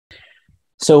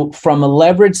So from a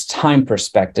leverage time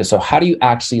perspective, so how do you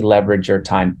actually leverage your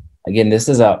time? Again, this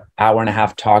is an hour and a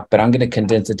half talk, but I'm going to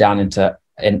condense it down into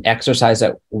an exercise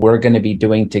that we're going to be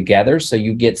doing together. So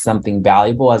you get something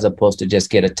valuable as opposed to just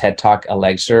get a TED Talk, a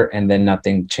lecture, and then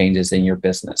nothing changes in your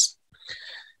business.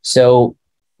 So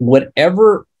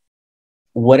whatever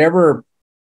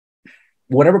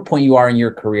point you are in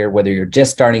your career, whether you're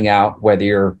just starting out, whether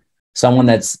you're someone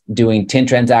that's doing 10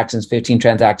 transactions, 15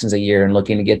 transactions a year and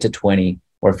looking to get to 20,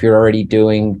 or if you're already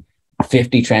doing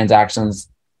 50 transactions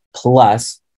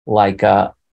plus, like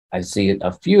I see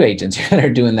a few agents that are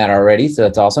doing that already, so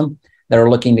that's awesome, that are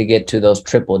looking to get to those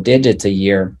triple digits a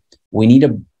year, we need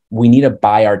to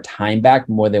buy our time back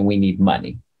more than we need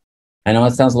money. I know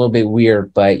it sounds a little bit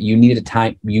weird, but you need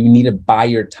to buy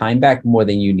your time back more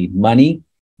than you need money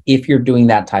if you're doing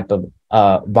that type of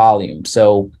volume.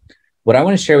 So what I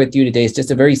want to share with you today is just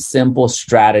a very simple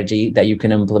strategy that you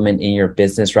can implement in your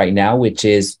business right now, which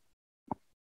is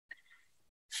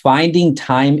finding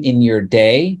time in your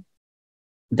day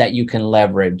that you can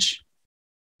leverage.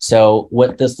 So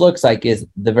what this looks like is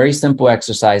the very simple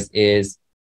exercise is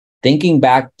thinking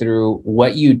back through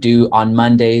what you do on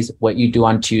Mondays, what you do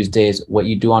on Tuesdays, what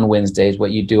you do on Wednesdays,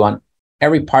 what you do on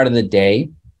every part of the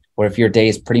day, or if your day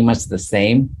is pretty much the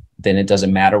same, then it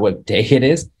doesn't matter what day it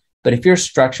is. But if you're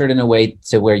structured in a way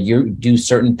to where you do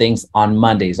certain things on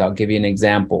Mondays, I'll give you an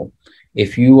example.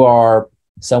 If you are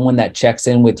someone that checks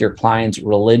in with your clients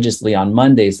religiously on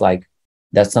Mondays, like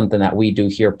that's something that we do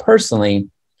here personally,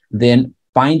 then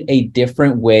find a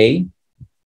different way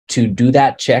to do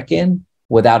that check-in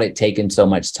without it taking so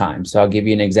much time. So I'll give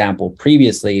you an example.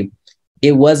 Previously,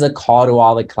 it was a call to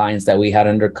all the clients that we had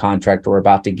under contract or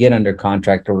about to get under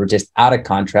contract or were just out of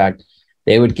contract.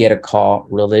 They would get a call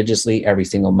religiously every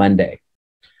single Monday.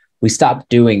 We stopped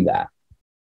doing that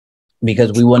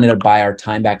because we wanted to buy our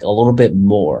time back a little bit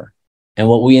more. And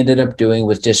what we ended up doing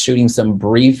was just shooting some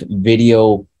brief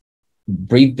video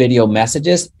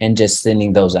messages and just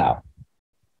sending those out.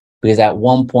 Because at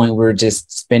one point we were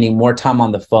just spending more time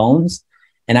on the phones.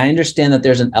 And I understand that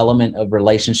there's an element of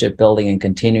relationship building and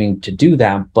continuing to do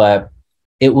that, but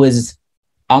it was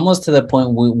almost to the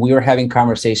point we were having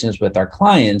conversations with our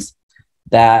clients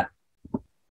that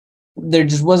there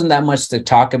just wasn't that much to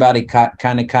talk about. It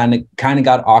kind of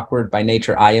got awkward by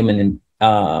nature. I am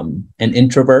an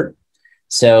introvert,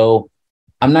 so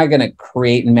I'm not going to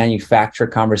create and manufacture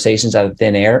conversations out of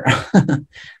thin air.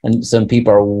 And some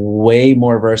people are way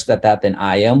more versed at that than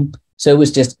I am. So it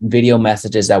was just video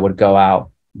messages that would go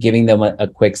out, giving them a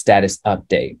quick status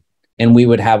update. And we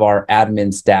would have our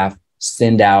admin staff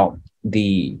send out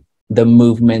the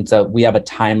movements of, we have a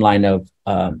timeline of,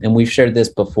 and we've shared this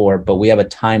before, but we have a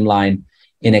timeline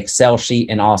in Excel sheet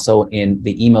and also in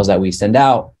the emails that we send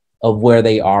out of where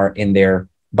they are in their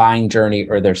buying journey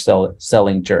or their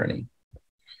selling journey.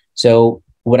 So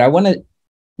what I want to,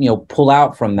 pull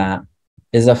out from that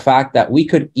is the fact that we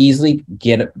could easily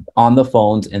get on the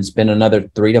phones and spend another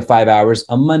 3 to 5 hours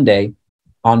a Monday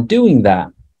on doing that.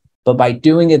 But by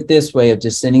doing it this way of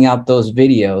just sending out those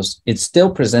videos, it still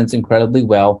presents incredibly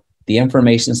well. The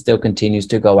information still continues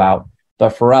to go out.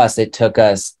 But for us, it took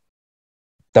us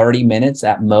 30 minutes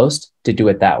at most to do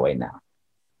it that way now.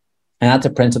 And that's a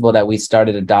principle that we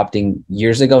started adopting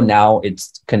years ago. Now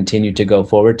it's continued to go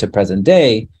forward to present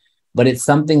day, but it's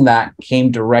something that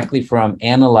came directly from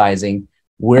analyzing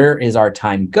where is our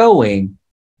time going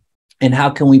and how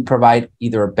can we provide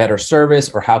either a better service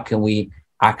or how can we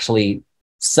actually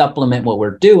supplement what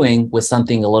we're doing with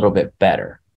something a little bit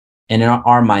better. And in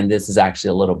our mind, this is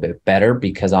actually a little bit better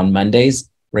because on Mondays,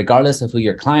 regardless of who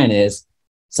your client is,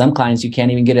 some clients you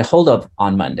can't even get a hold of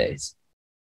on Mondays,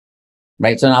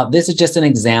 right? So now this is just an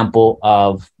example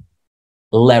of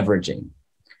leveraging,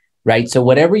 right? So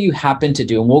whatever you happen to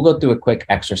do, and we'll go through a quick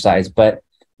exercise, but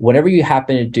whatever you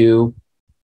happen to do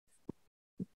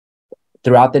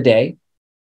throughout the day,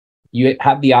 you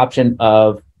have the option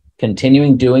of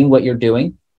continuing doing what you're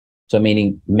doing. So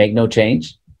meaning make no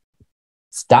change,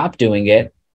 stop doing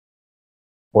it,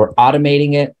 or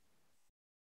automating it,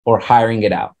 or hiring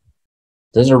it out.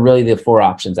 Those are really the 4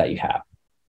 options that you have.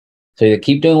 So either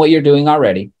keep doing what you're doing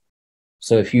already.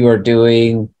 So if you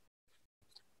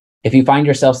find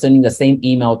yourself sending the same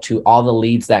email to all the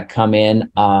leads that come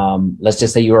in, let's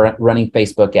just say you're running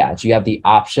Facebook ads, you have the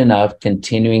option of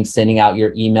continuing sending out your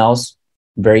emails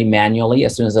very manually.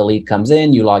 As soon as the lead comes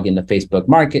in, you log into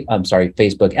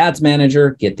Facebook Ads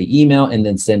Manager, get the email, and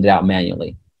then send it out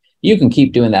manually. You can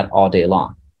keep doing that all day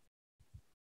long.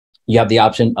 You have the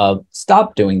option of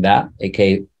stop doing that,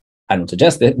 aka I don't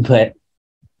suggest it, but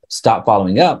stop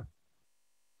following up.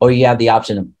 Or you have the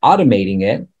option of automating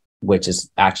it, which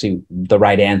is actually the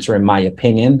right answer in my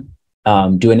opinion.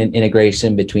 Doing an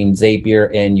integration between Zapier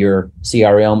and your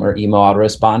CRM or email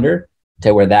autoresponder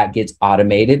to where that gets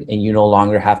automated and you no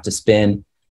longer have to spend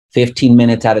 15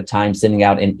 minutes at a time sending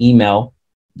out an email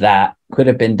that could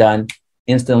have been done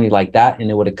instantly like that,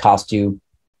 and it would have cost you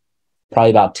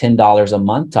probably about $10 a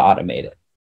month to automate it.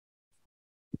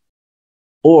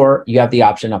 Or you have the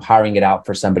option of hiring it out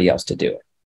for somebody else to do it.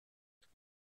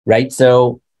 Right?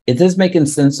 So is this making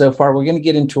sense so far? We're going to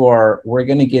get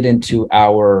into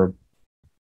our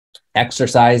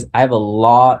exercise. I have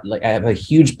a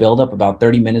huge buildup, about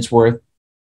 30 minutes worth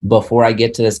before I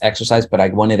get to this exercise, but I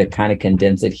wanted to kind of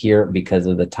condense it here because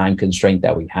of the time constraint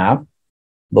that we have.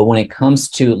 But when it comes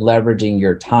to leveraging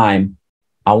your time,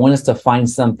 I want us to find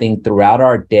something throughout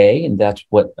our day, and that's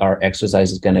what our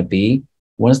exercise is going to be.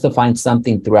 I want us to find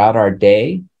something throughout our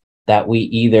day that we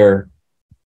either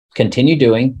continue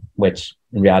doing, which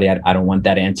in reality, I don't want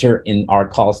that answer in our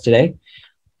calls today,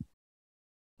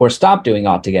 or stop doing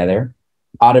altogether,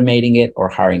 automating it or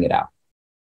hiring it out.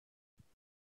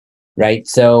 Right?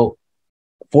 So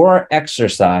for our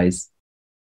exercise,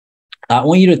 I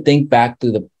want you to think back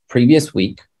through the previous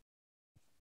week.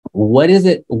 What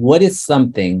is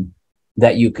something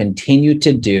that you continue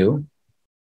to do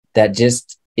that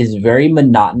just is very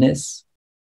monotonous,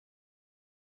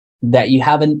 that you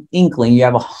have an inkling, you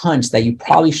have a hunch that you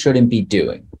probably shouldn't be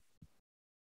doing?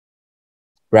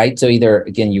 Right? So either,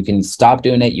 again, you can stop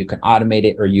doing it, you can automate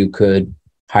it, or you could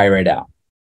hire it out.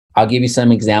 I'll give you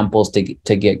some examples to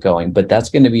get going, but that's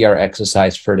going to be our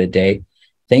exercise for today.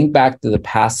 Think back to the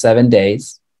past 7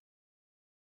 days.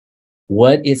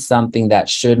 What is something that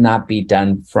should not be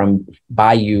done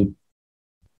by you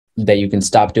that you can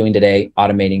stop doing today,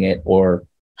 automating it or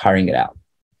hiring it out?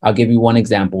 I'll give you one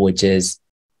example, which is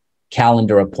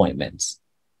calendar appointments.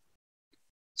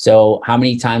 So how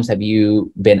many times have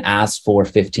you been asked for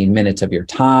 15 minutes of your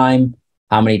time?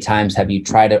 How many times have you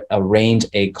tried to arrange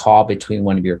a call between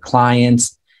one of your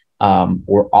clients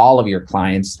or all of your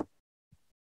clients?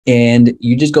 And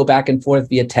you just go back and forth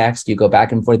via text, you go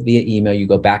back and forth via email, you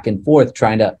go back and forth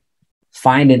trying to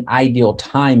find an ideal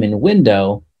time and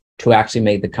window to actually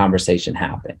make the conversation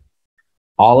happen.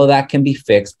 All of that can be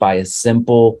fixed by a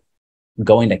simple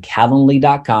going to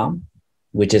Calendly.com,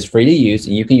 which is free to use,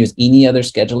 and you can use any other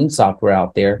scheduling software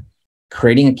out there,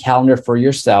 creating a calendar for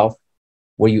yourself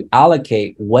where you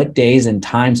allocate what days and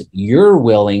times you're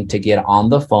willing to get on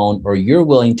the phone, or you're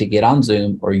willing to get on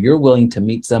Zoom, or you're willing to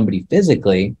meet somebody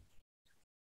physically,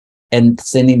 and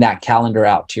sending that calendar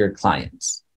out to your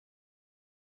clients.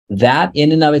 That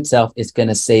in and of itself is going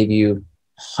to save you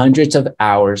hundreds of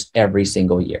hours every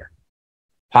single year,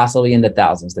 possibly in the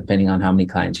thousands, depending on how many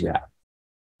clients you have.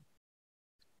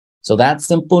 So that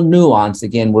simple nuance,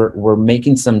 again, we're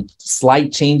making some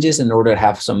slight changes in order to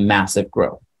have some massive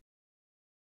growth.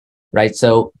 Right?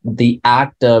 So the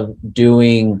act of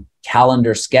doing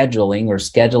calendar scheduling or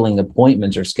scheduling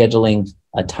appointments or scheduling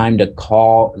a time to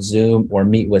call, Zoom, or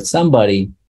meet with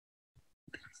somebody,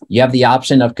 you have the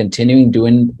option of continuing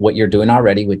doing what you're doing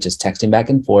already, which is texting back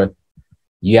and forth.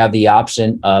 You have the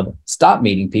option of stop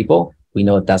meeting people. We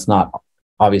know that that's not,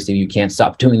 obviously you can't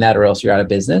stop doing that or else you're out of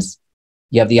business.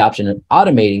 You have the option of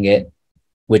automating it,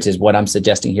 which is what I'm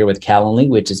suggesting here with Calendly,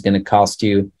 which is going to cost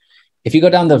you. If you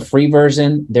go down the free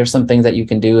version, there's some things that you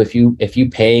can do. If you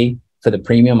pay for the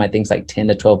premium, I think it's like 10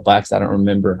 to 12 bucks. I don't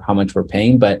remember how much we're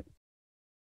paying, but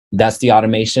that's the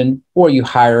automation. Or you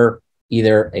hire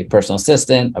either a personal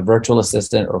assistant, a virtual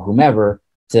assistant, or whomever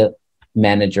to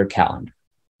manage your calendar.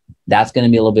 That's going to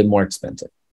be a little bit more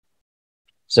expensive.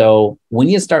 So when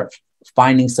you start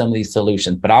finding some of these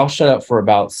solutions, but I'll shut up for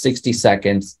about 60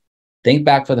 seconds. Think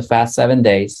back for the past 7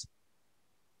 days.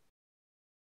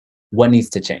 What needs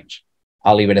to change?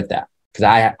 I'll leave it at that because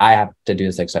I have to do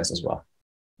this exercise as well.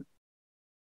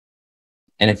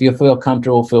 And if you feel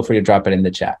comfortable, feel free to drop it in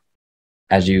the chat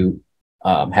as you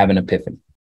have an epiphany.